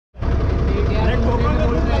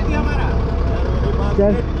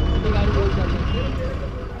चल।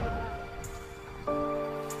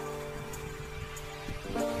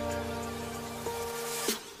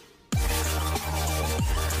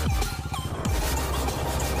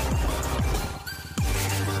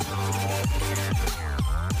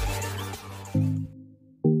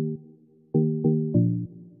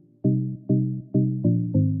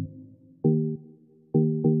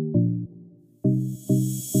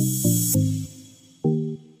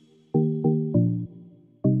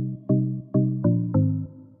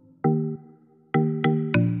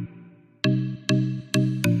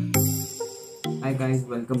 Hi guys,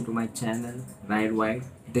 welcome to my channel ride wide.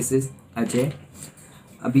 This is Ajay.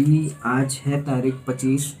 अभी आज है तारीख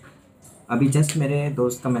 25। अभी जस्ट मेरे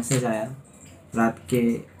दोस्त का मैसेज आया रात के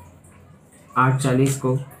 8:40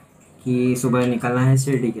 को कि सुबह निकलना है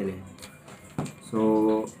शिरडी के लिए।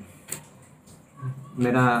 सो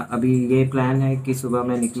मेरा अभी ये प्लान है कि सुबह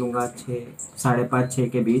मैं निकलूँगा 5:30-6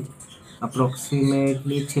 के बीच।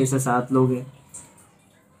 अप्रोक्सीमेटली 6 से 7 लोग हैं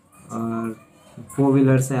और 4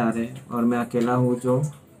 व्हीलर से आ रहे हैं और मैं अकेला हूँ जो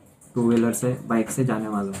 2 व्हीलर से बाइक से जाने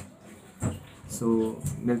वाला हूँ। सो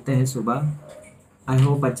मिलते हैं सुबह। आई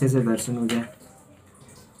होप अच्छे से दर्शन हो जाए।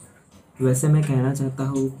 वैसे मैं कहना चाहता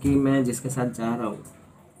हूँ कि मैं जिसके साथ जा रहा हूँ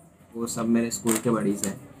वो सब मेरे स्कूल के बडीज़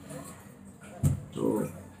हैं, तो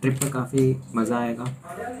ट्रिप में काफ़ी मज़ा आएगा।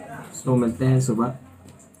 सो मिलते हैं सुबह।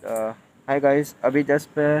 हाय गाइस, अभी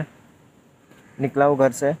जस्ट मैं निकला हूँ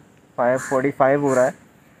घर से। 5:45 हो रहा है।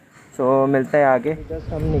 सो मिलते हैं आगे।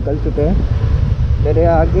 जस्ट हम निकल चुके हैं। मेरे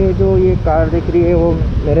आगे जो ये कार दिख रही है वो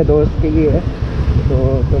मेरे दोस्त की ही है। तो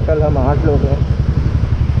टोटल हम 8 लोग हैं।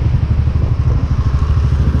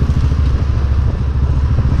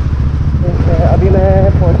 अभी मैं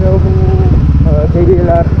पहुंचा हूँ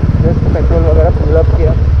JBLR, जस्ट पेट्रोल वगैरह फुल अप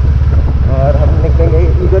किया और हम निकलेंगे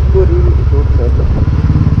इगतपुरी रूट से।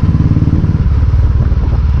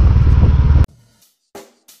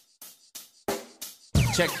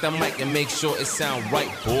 Check the mic and make sure it sound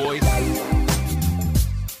right, boys.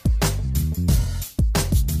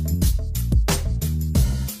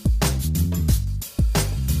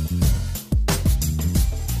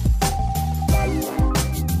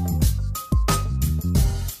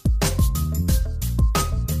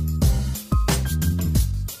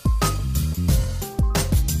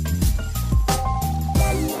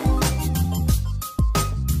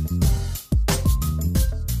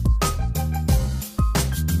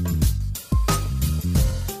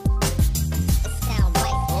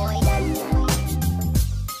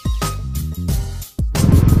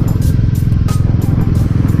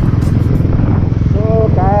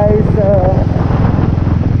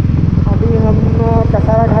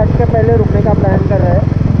 पहले रुकने का प्लान कर रहे हैं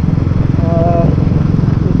और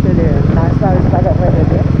उसके लिए नाश्ता कर रहे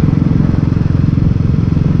थे।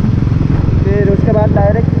 फिर उसके बाद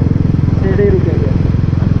डायरेक्ट शिरडी रुकेंगे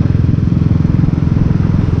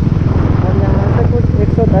और यहाँ से कुछ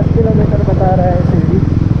 110 किलोमीटर बता रहा है Shirdi,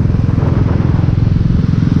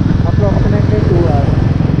 approximately 2 hours.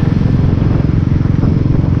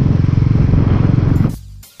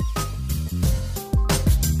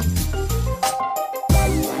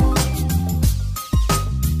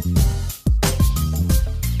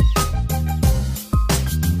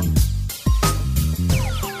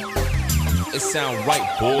 It sound right,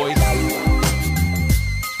 boys.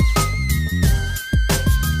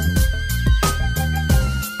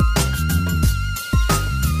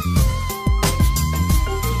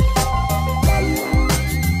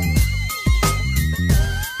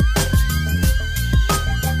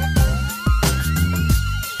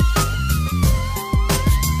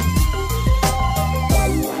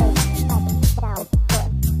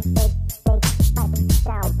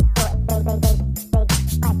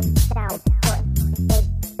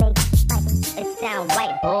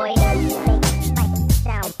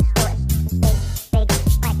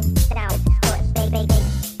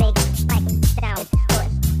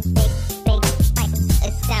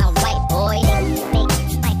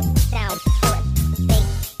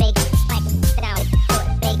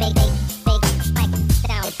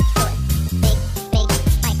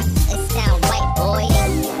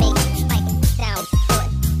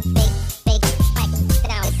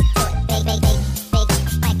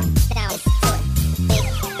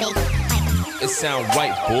 Sound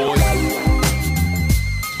right, boys.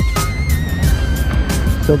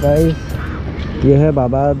 तो गाइस ये है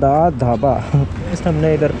बाबा दा ढाबा।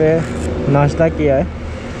 हमने इधर पे नाश्ता किया है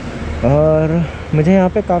और मुझे यहाँ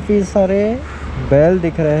पे काफ़ी सारे बैल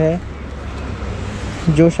दिख रहे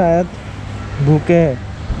हैं जो शायद भूखे हैं।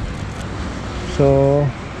 सो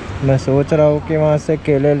मैं सोच रहा हूँ कि वहाँ से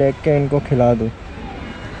केले लेके इनको खिला दूँ।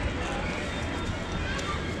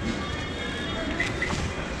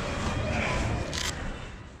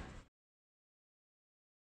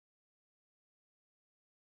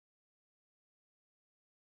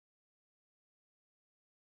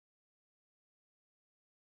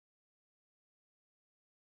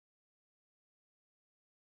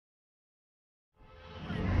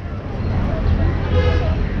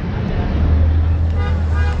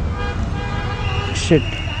 Shit.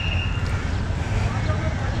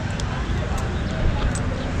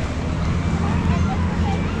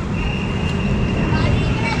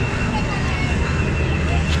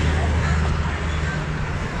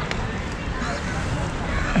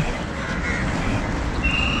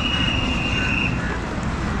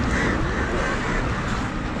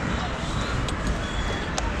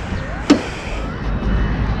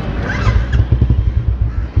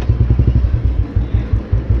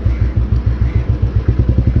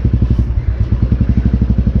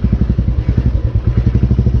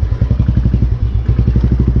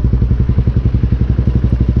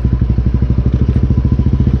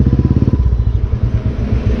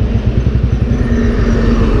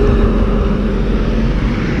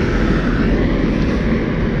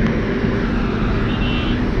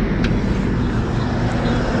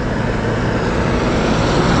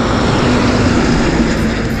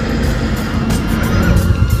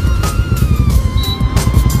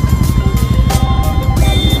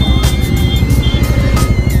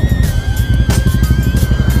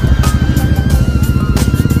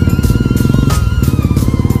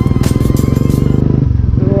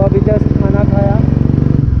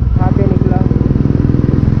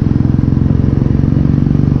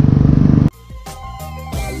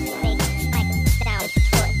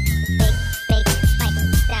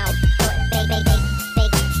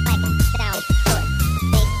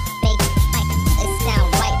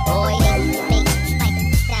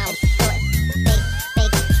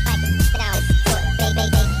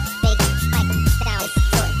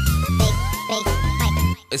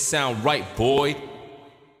 It sound right, boy.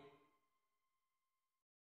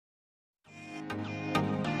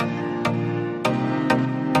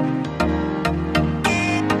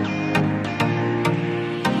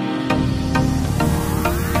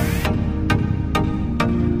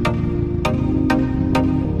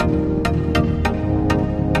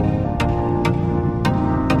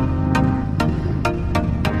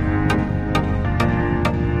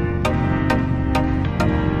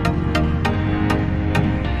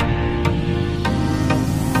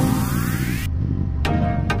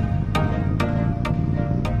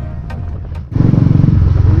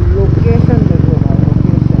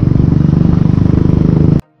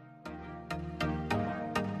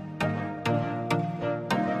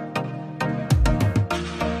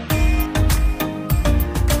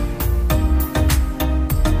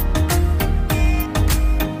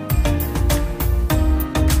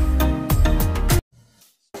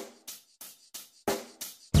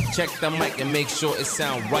 Check the mic and make sure it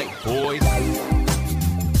sound right, boys.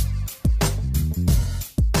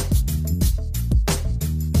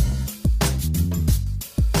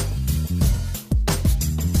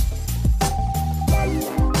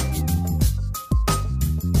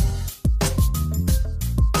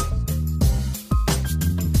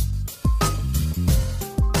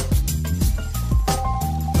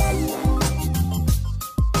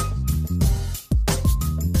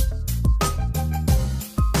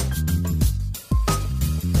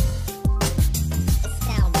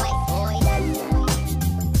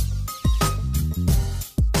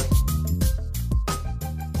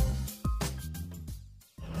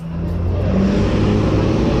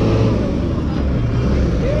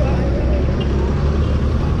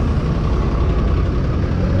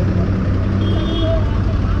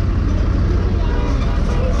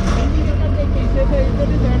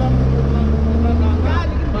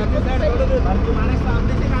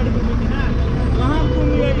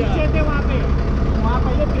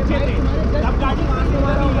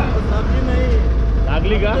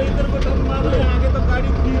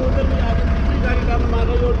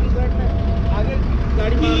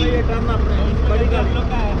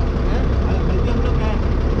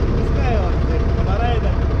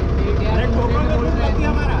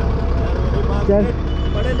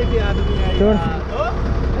 पढ़े लिखे आदमी है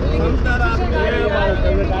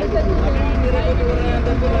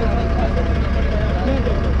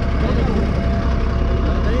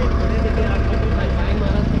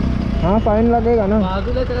हाँ फाइन लगेगा ना।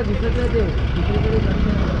 बाजूला त्याला दिसत नाही ते दुसरीकडे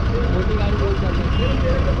मोठी गाडी घेऊन चालते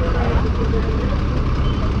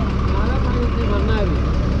मला फाइन भरना है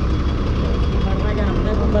भरना क्या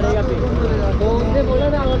हमने कौन भरेगा पे तो उनसे बोला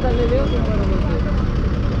ना आवता ले लो तुम बराबर से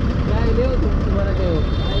क्या ले लो तुम तुम्हारा क्या हो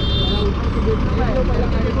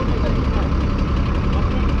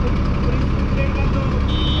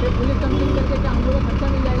पुलिस कंप्लेंट करके क्या हम लोग को खर्चा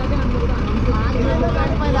मिल जाएगा क्या हम लोग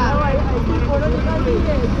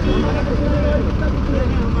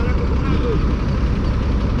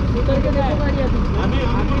उतर के देखो गाड़ी अभी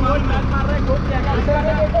वोट मार रहे खोट जाएगा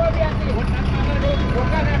देखो अभी आते वोट मार रहे खोट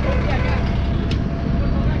का ना खोट जाएगा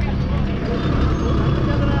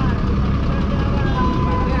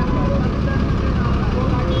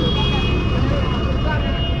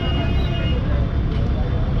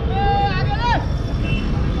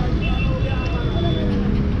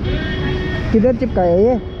किधर चिपकाया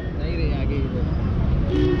ये? नहीं रे आगे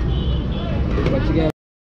बच गया।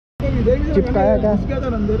 चिपकाया क्या? ज़्यादा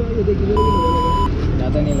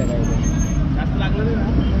नहीं लगा इधर।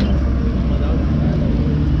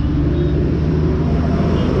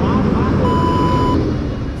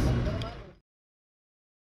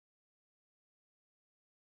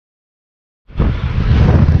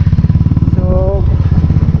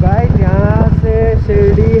 गाइस यहाँ से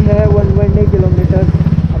शिरडी है 120 kilometre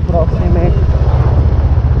approximate,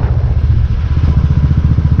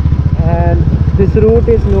 and this route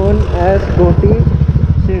is known as Goti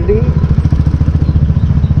Shirdi.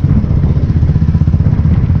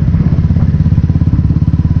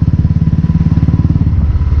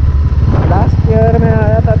 Last year में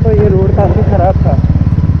आया था तो ये रोड काफ़ी ख़राब था।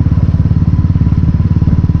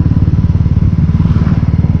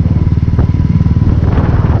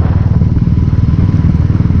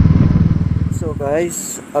 गाइस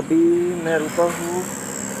अभी मैं रुका हूँ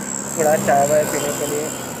थोड़ा चाय वाय पीने के लिए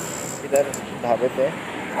इधर ढाबे पे।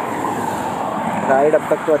 राइड अब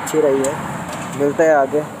तक तो अच्छी रही है, मिलते हैं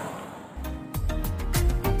आगे।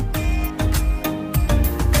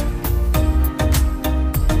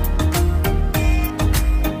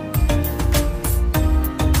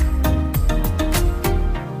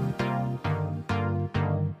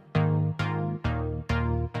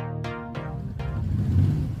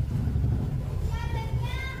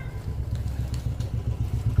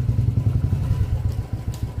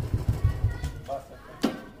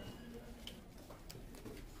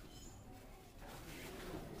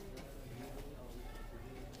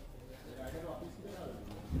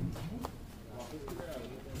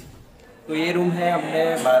 तो ये रूम है, हमने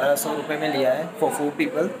 1200 रुपये में लिया है फॉर 4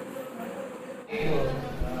 पीपल।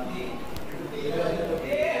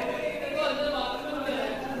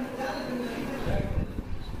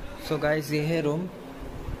 सो गाइस ये है रूम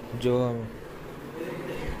जो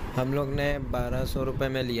हम लोग ने 1200 रुपये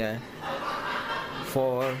में लिया है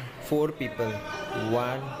फॉर 4 पीपल,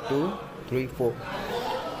 1 2 3 4।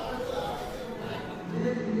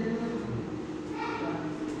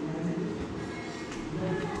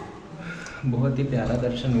 बहुत ही प्यारा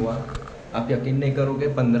दर्शन हुआ, आप यकीन नहीं करोगे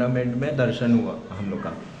 15 मिनट में दर्शन हुआ हम लोग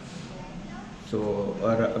का।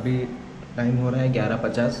 और अभी टाइम हो रहा है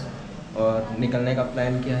 11:50 और निकलने का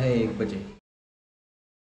प्लान किया है 1 बजे।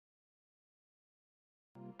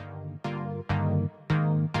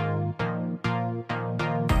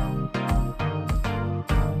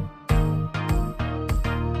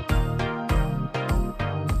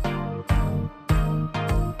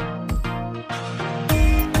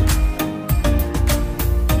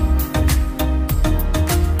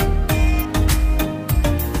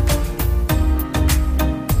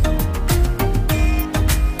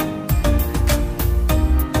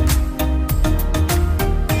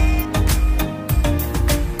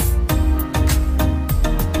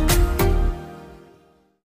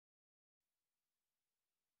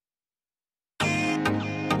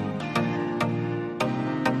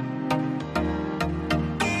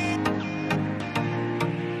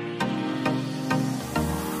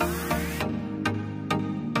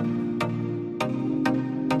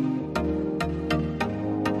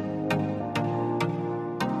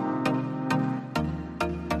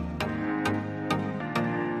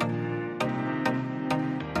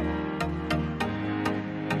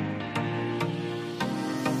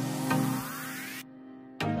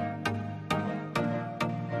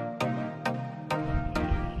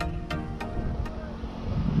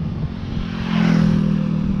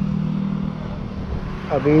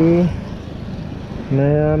 अभी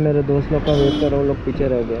मैं मेरे दोस्त लोग का वेट कर रहा हूँ, लोग पीछे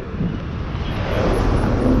रह गए।